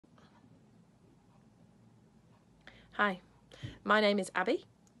Hi, my name is Abby.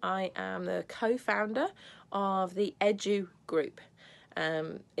 I am the co-founder of the Edu Group.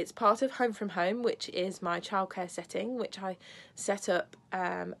 It's part of Home from Home, which is my childcare setting, which I set up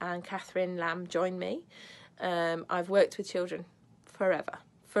and Catherine Lamb joined me. I've worked with children forever.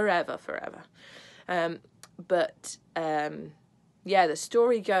 The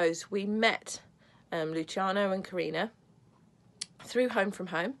story goes, we met Luciano and Karina through Home from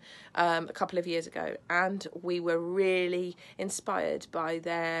Home a couple of years ago, and we were really inspired by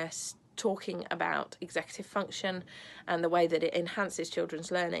their talking about executive function and the way that it enhances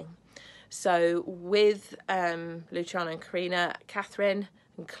children's learning. So with Luciano and Karina, Catherine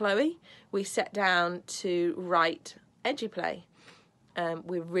and Chloe, we sat down to write EduPlay.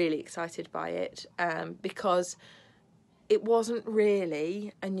 We're really excited by it because it wasn't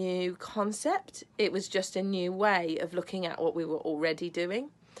really a new concept. It was just a new way of looking at what we were already doing,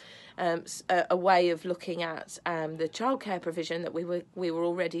 a way of looking at the childcare provision that we were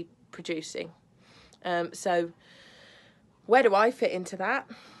already producing. So where do I fit into that?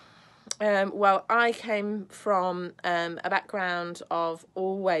 Well, I came from a background of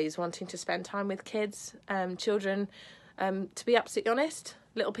always wanting to spend time with kids, children. To be absolutely honest,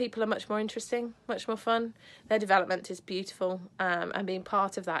 little people are much more interesting, much more fun. Their development is beautiful, and being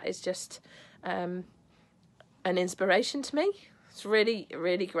part of that is just an inspiration to me. It's really,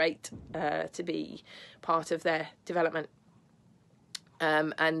 really great to be part of their development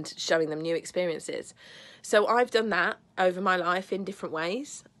and showing them new experiences. So I've done that over my life in different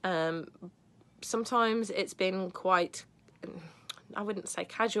ways. Sometimes it's been quite, I wouldn't say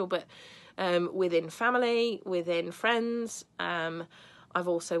casual, but within family, within friends. I've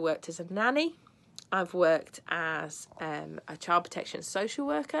also worked as a nanny. I've worked as a child protection social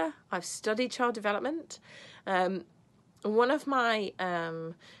worker. I've studied child development. One of my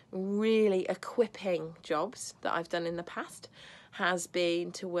really equipping jobs that I've done in the past has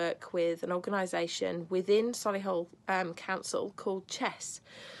been to work with an organisation within Solihull Council called Chess.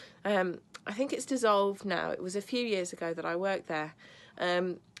 I think it's dissolved now. It was a few years ago that I worked there.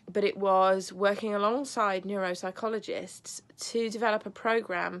 But it was working alongside neuropsychologists to develop a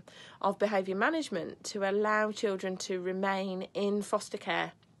programme of behaviour management to allow children to remain in foster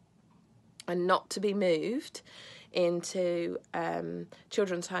care and not to be moved into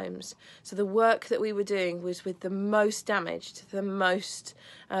children's homes. So the work that we were doing was with the most damaged, the most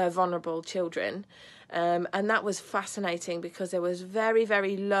vulnerable children. And that was fascinating because there was very,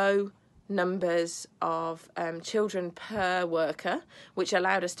 very low numbers of children per worker, which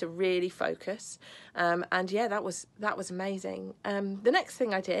allowed us to really focus. That was amazing. The next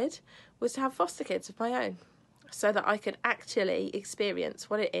thing I did was to have foster kids of my own, so that I could actually experience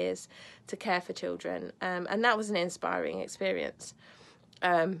what it is to care for children. And that was an inspiring experience.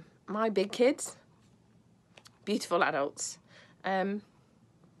 My big kids, beautiful adults.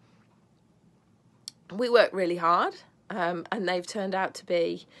 We work really hard. And they've turned out to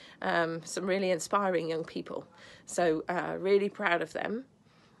be some really inspiring young people. So really proud of them.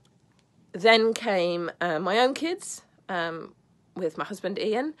 Then came my own kids with my husband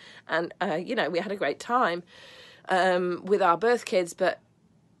Ian. And, we had a great time with our birth kids. But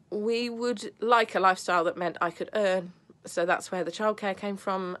we would like a lifestyle that meant I could earn. So that's where the childcare came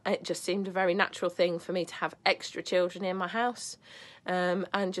from. It just seemed a very natural thing for me to have extra children in my house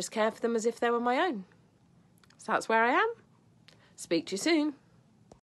and just care for them as if they were my own. So that's where I am. Speak to you soon.